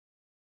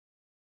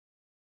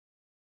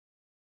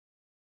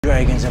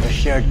dragons of a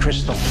shared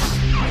crystal.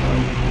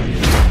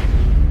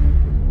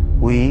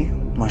 We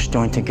must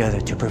join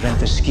together to prevent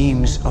the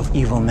schemes of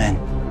evil men.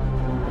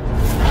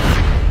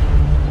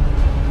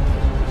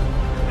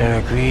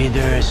 Eric Reed,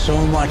 there is so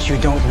much you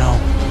don't know.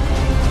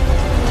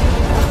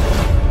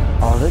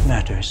 All that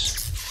matters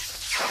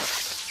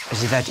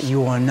is that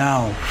you are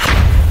now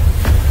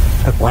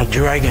a white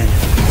dragon.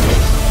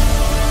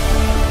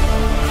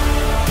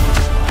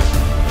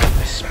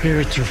 The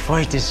spirit you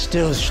fight is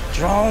still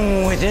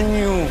strong within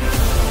you.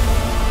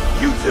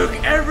 You took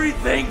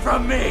everything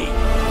from me!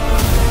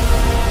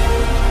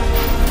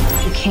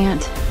 You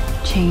can't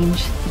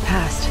change the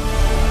past.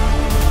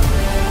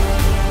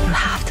 You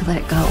have to let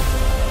it go.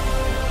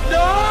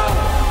 No!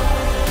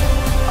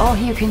 All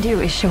you can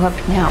do is show up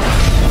now.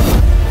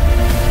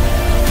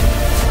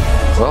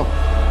 Well,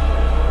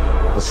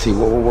 let's see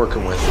what we're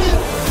working with.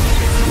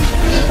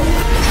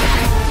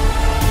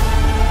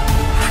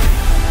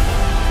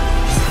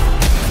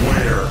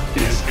 Where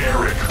is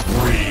Eric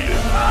Reed?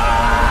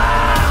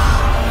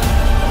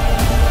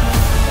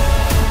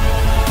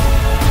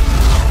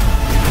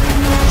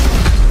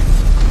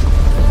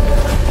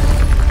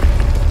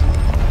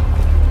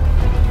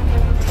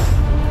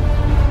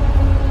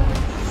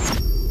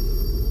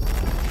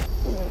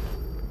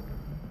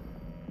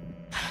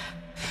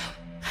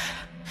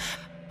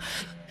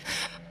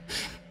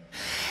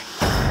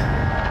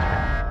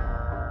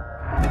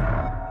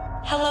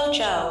 Hello,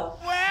 Joe.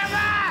 Where am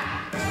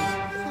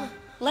I?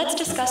 Let's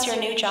discuss your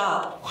new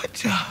job. What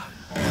job?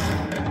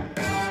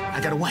 I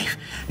got a wife,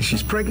 and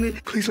she's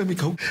pregnant. Please let me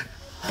go.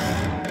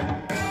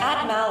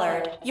 At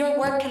Mallard, your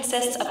work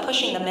consists of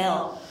pushing the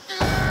mill.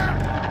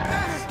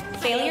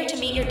 Failure to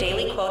meet your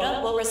daily quota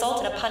will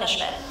result in a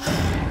punishment.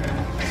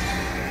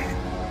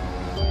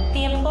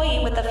 The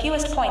employee with the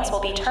fewest points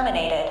will be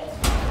terminated.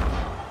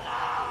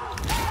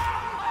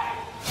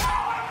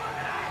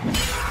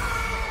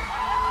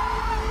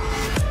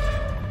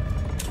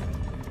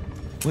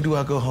 When do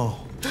I go home?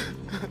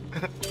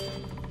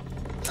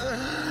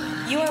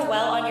 You are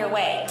well on your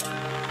way.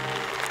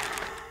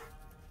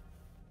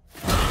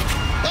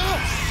 Oh,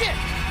 shit!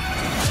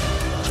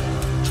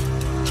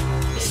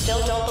 You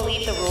still don't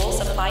believe the rules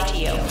apply to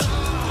you.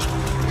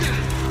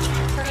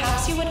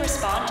 Perhaps you would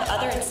respond to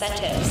other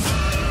incentives.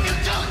 You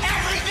took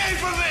everything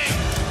from me!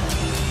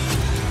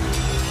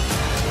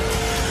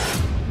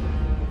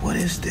 What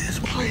is this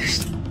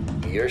place?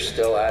 You're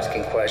still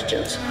asking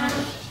questions.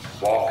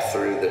 Walk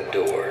through the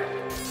door.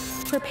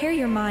 Prepare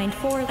your mind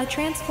for a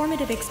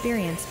transformative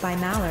experience by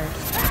Mallard.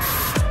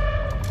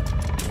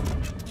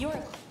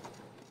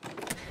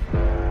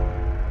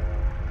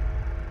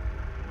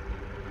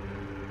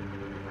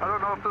 I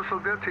don't know if this will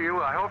get to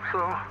you. I hope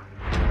so.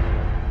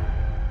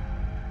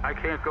 I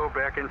can't go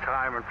back in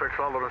time and fix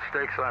all the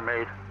mistakes I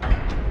made.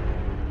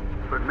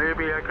 But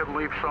maybe I could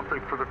leave something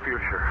for the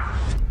future.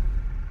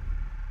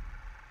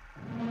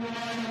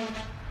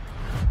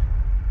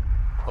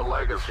 A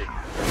legacy.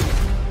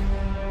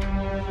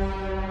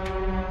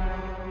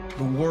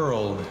 The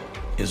world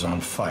is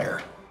on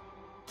fire.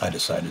 I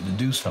decided to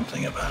do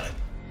something about it.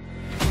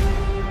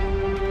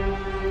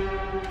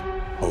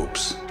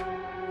 Hopes,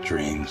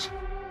 dreams,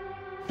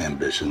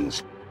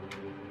 ambitions.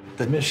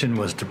 The mission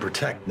was to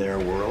protect their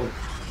world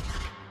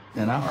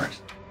and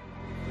ours.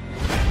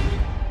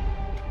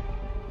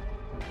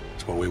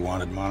 It's what we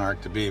wanted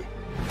Monarch to be.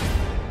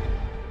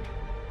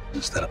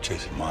 Instead of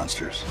chasing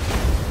monsters.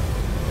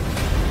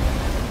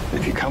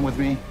 If you come with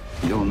me,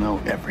 you'll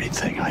know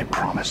everything, I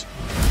promise.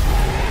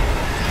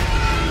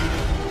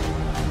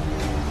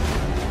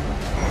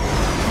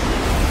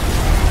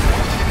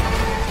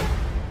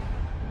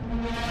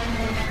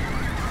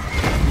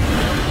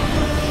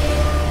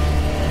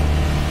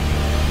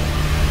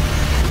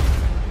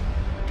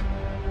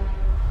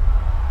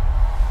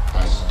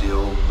 I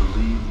still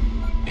believe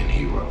in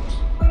heroes.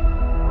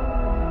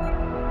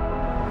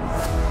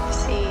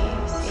 See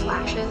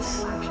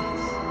flashes?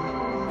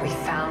 We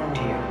found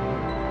you,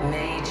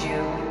 made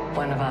you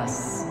one of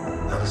us.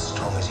 Not as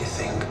strong as you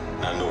think.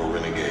 I know a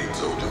renegade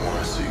soldier when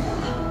I see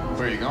one.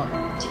 Where are you going?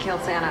 To kill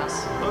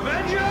Thanos.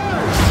 Avengers!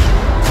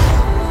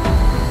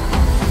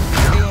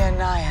 The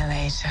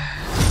Annihilator.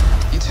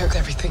 You took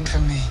everything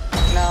from me.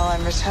 Now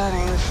I'm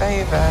returning the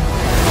favor.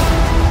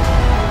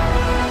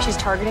 She's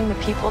targeting the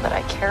people that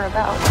I care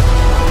about.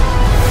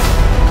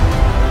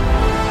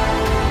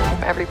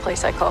 Every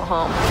place I call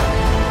home.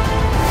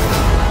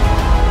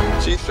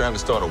 She's trying to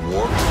start a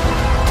war.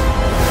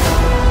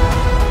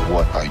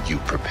 What are you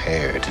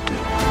prepared to do?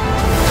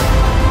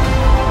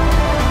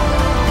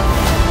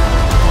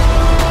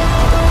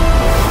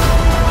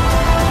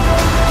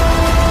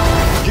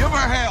 Give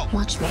her hell!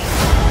 Watch me.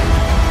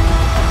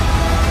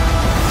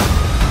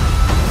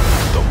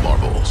 The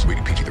Marvels,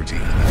 rated PG-13.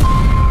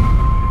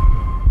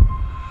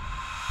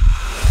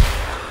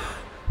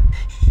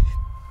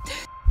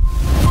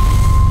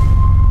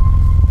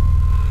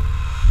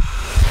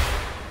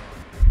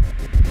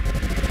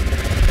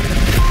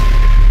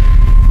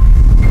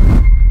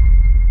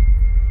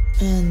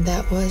 And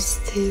that was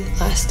the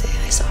last day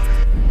I saw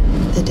her.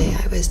 The day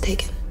I was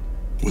taken.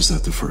 Was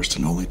that the first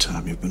and only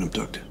time you've been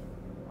abducted?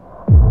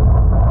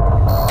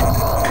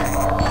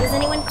 Does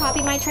anyone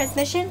copy my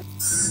transmission?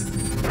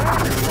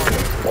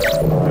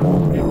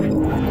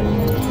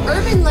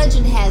 Urban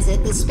legend has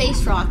it that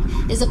Space Rock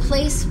is a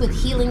place with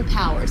healing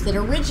powers that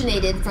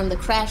originated from the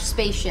crashed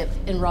spaceship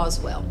in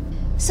Roswell.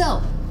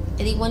 So,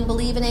 anyone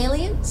believe in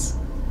aliens?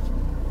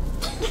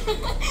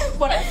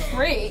 What a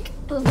freak.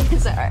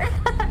 Loser.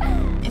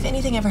 If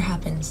anything ever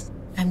happens,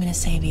 I'm gonna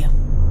save you.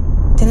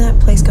 Didn't that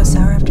place go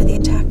sour after the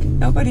attack?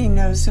 Nobody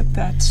knows if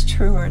that's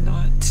true or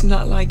not. It's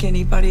not like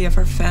anybody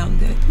ever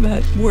found it,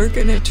 but we're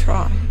gonna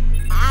try.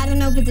 I don't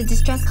know if it's a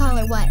distress call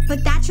or what,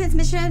 but that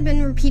transmission has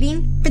been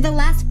repeating for the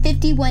last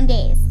 51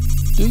 days.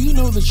 Do you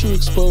know that you're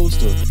exposed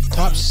to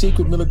top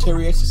secret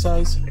military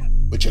exercise?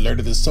 Which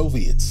alerted the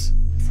Soviets.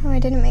 So I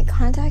didn't make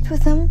contact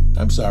with them?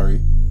 I'm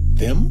sorry,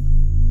 them?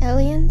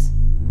 Aliens?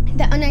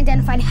 The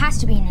unidentified has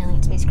to be an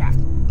alien spacecraft.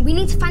 We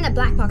need to find that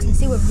black box and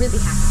see what really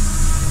happened.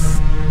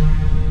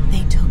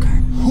 They took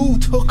her. Who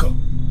took her?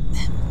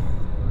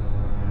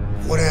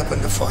 What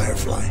happened to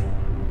Firefly?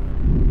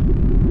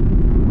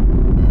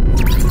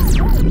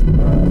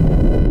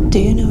 Do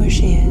you know where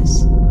she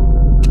is?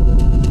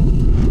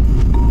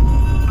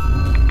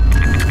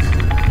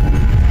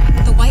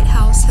 The White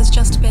House has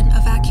just been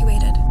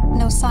evacuated.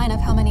 No sign of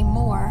how many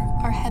more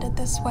are headed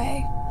this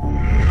way.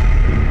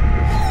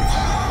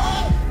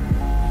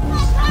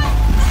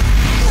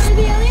 Are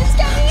the aliens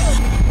coming?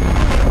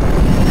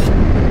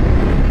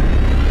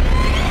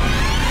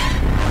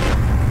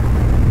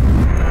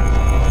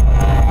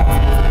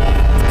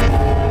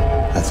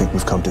 I think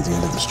we've come to the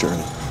end of this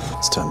journey.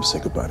 It's time to say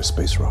goodbye to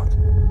Space Rock.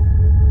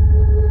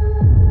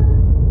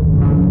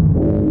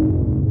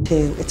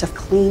 It's a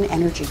clean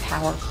energy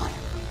power plant.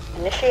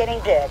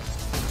 Initiating dig.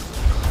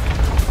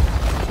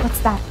 What's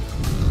that?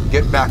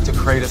 Get back to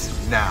Kratos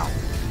now.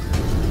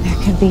 There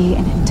could be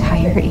an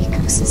entire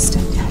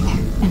ecosystem down there,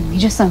 and we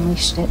just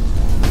unleashed it.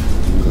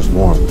 There's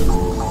more.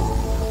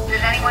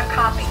 Does anyone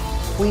copy?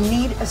 We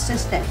need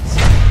assistance.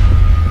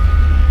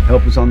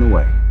 Help is on the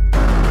way.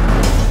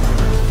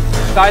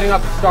 Siding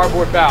up the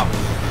starboard bow.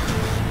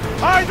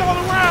 Eyes all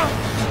around!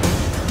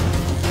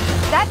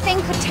 That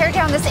thing could tear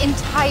down this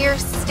entire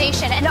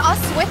station and us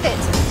with it.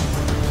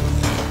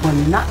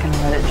 We're not going to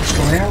let it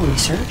destroy our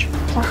research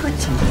or hurt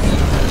somebody.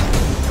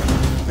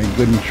 Make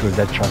good and sure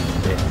that truck is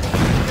dead.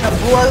 Now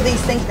blow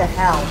these things to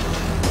hell.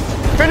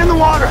 Get in the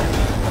water!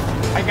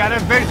 I got a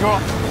visual.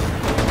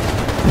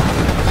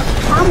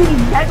 How many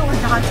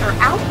megalodons are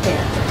out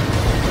there?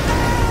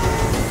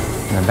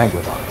 And the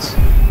megalodons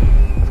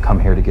have come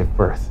here to give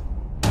birth.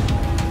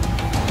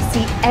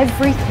 See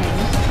everything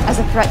as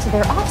a threat to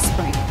their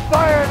offspring.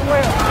 Fire and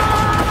wheel!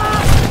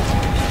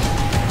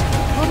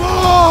 Come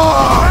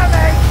on!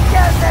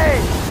 Get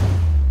me!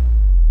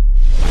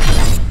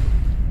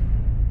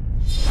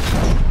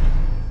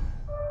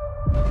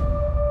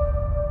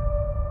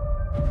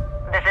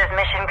 This is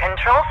Mission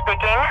Control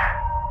speaking.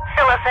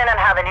 Fill us in on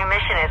how the new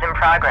mission is in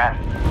progress.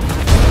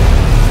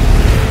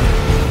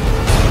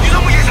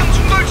 유성우 예상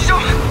충돌 지점!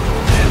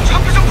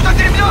 좌표 좀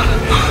부탁드립니다!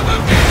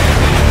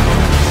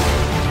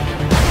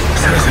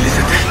 살살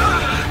리셋해.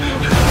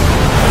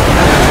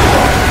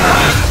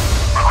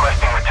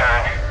 Requesting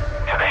return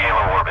to the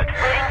Halo orbit.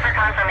 Waiting for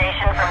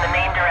confirmation from the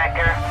main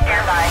director.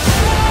 Stand by.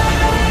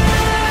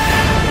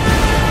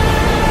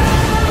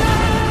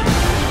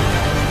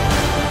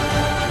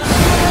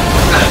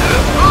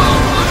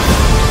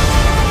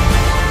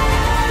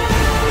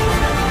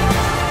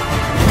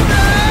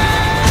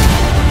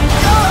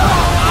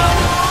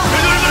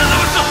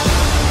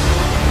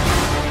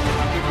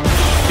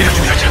 이럴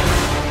준비하자.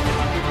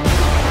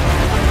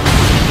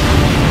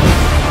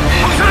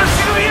 방선은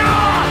지금이야!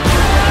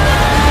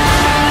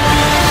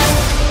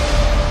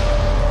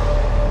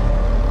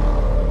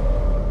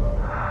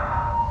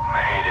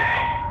 Mayday.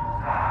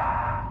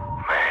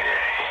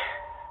 Mayday.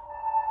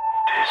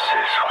 This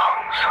is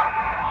Hwang-Sun.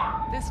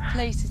 This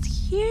place is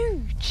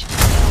huge.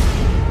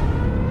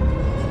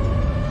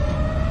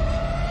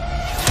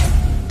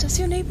 What does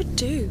your neighbor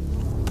do?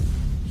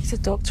 He's a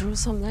doctor or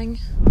something.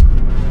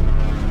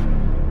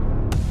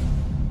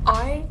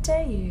 I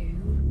dare you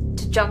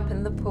to jump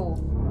in the pool.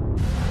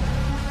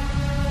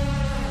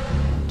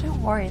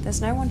 Don't worry,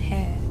 there's no one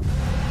here.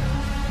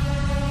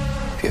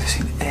 Have you ever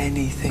seen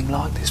anything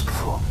like this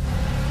before?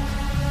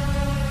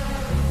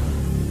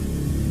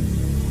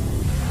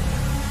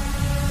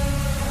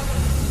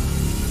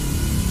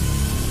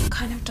 What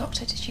kind of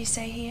doctor did you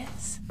say he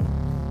is?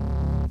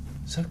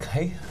 It's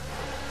okay.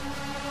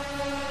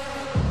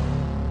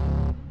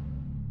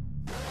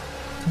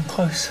 Come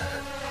closer.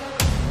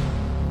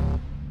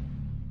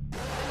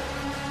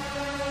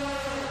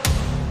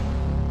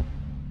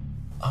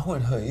 I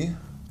won't hurt you.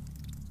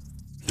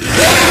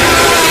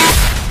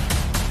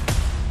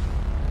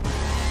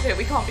 Here,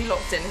 we can't be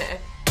locked in here.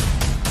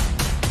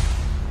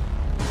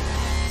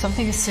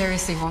 Something is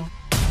seriously wrong.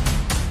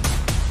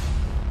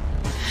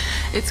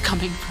 It's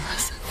coming for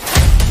us.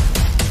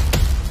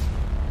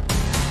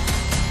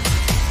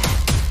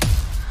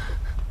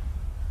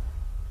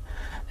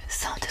 It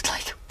sounded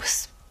like it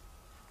was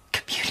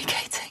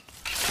communicating.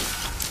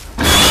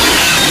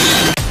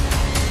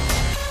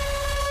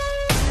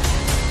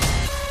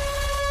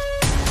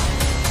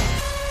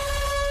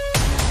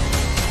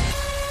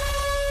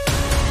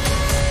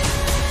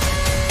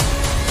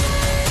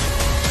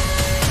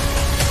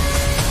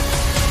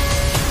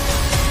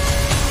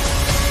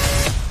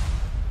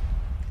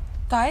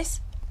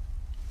 Guys?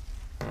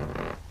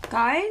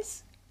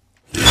 Guys?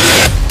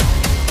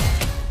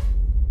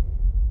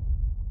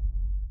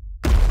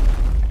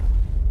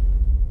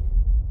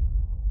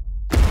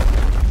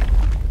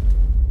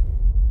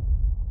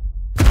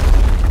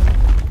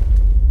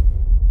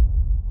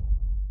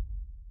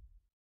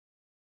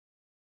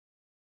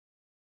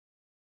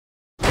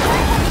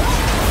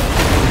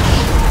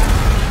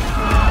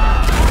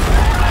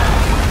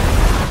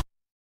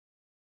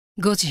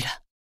 Godzilla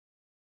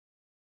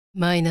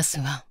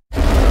 -1.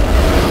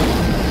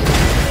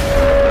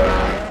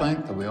 I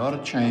think that we ought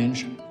to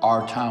change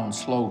our town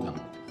slogan.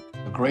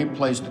 A great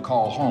place to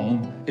call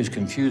home is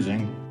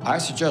confusing. I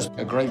suggest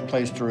a great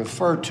place to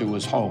refer to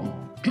as home.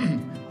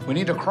 We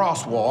need a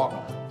crosswalk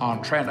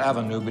on Trent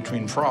Avenue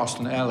between Frost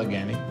and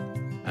Allegheny.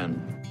 And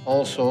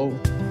also...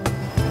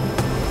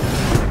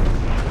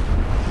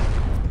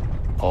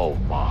 Oh,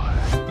 my.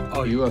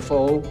 A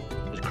UFO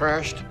has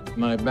crashed in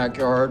my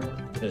backyard,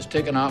 has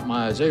taken out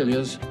my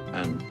azaleas,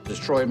 and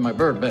destroyed my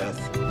bird bath.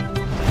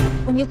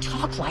 When you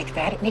talk like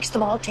that, it makes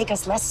them all take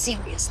us less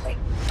seriously.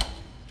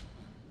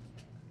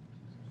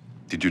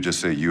 Did you just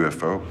say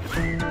UFO?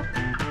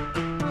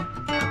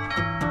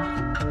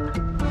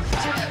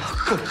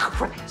 Good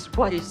Christ,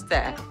 what is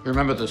that? You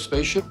remember the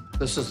spaceship?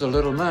 This is the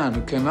little man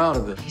who came out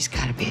of it. He's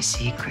gotta be a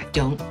secret.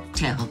 Don't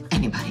tell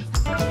anybody.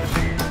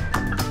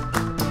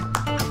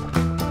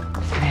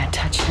 Can't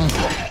touch him.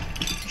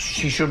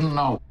 She shouldn't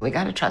know. We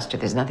gotta trust her.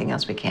 There's nothing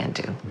else we can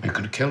do. We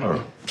could kill her.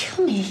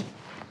 Kill me?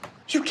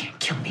 You can't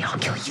kill me. I'll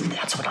kill you.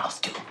 That's what I'll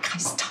do.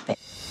 Guys, stop it.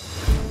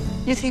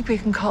 You think we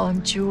can call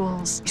him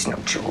Jules? He's no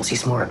Jules.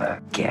 He's more of a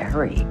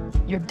Gary.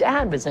 Your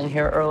dad was in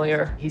here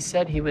earlier. He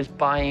said he was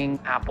buying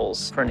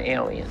apples for an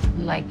alien.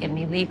 Like an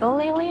illegal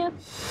alien?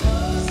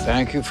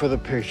 Thank you for the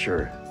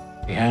picture.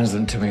 He hands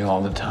them to me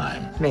all the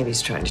time. Maybe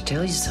he's trying to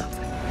tell you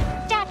something.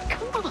 Dad,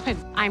 come on.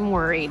 I'm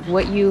worried.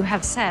 What you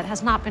have said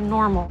has not been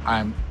normal.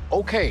 I'm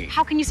okay.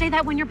 How can you say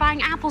that when you're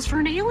buying apples for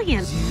an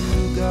alien?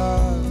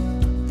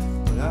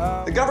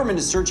 The government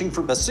is searching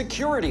for a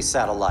security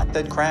satellite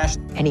that crashed.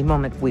 Any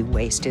moment we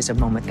waste is a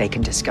moment they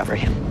can discover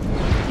him.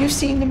 You've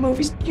seen the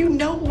movies. You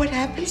know what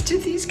happens to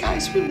these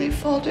guys when they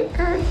fall to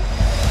earth.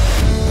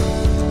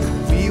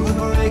 We will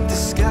break the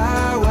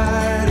sky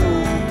wide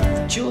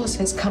open. Jules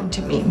has come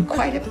to mean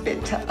quite a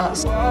bit to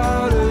us.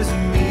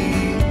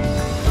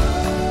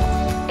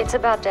 It's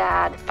about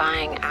Dad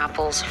buying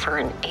apples for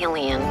an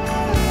alien.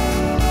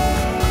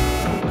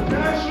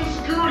 National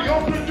Security,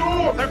 open the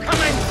door! They're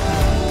coming!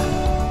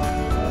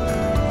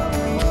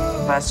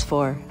 Us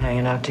four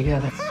hanging out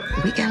together.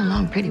 We get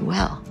along pretty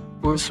well.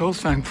 We're so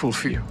thankful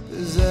for you.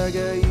 'Cause I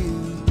got you,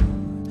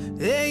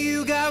 and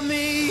you got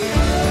me.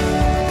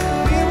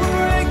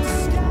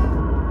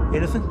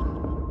 Anything?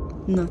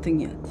 Nothing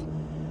yet.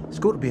 It's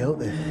got to be out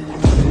there.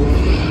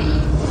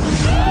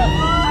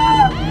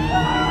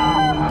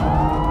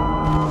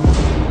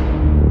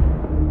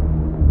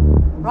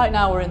 Right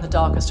now, we're in the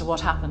dark as to what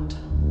happened.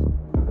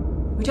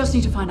 We just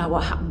need to find out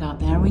what happened out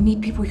there, and we need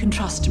people we can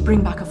trust to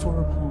bring back a full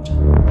report.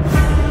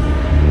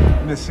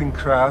 Missing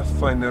craft,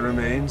 find their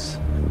remains.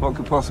 What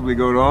could possibly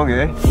go wrong,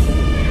 eh?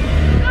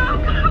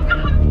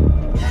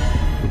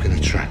 We're gonna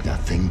track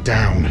that thing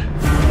down.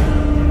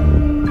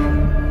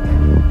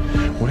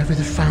 Whatever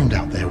they found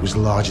out there was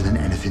larger than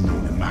anything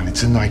known to man. And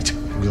tonight,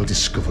 we'll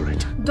discover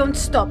it. Don't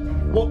stop.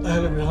 What the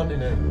hell are we hunting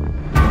now?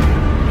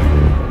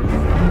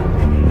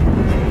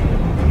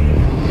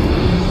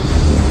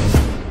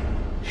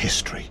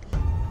 History.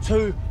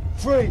 2,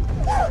 3.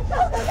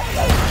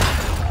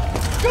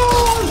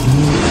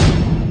 Go!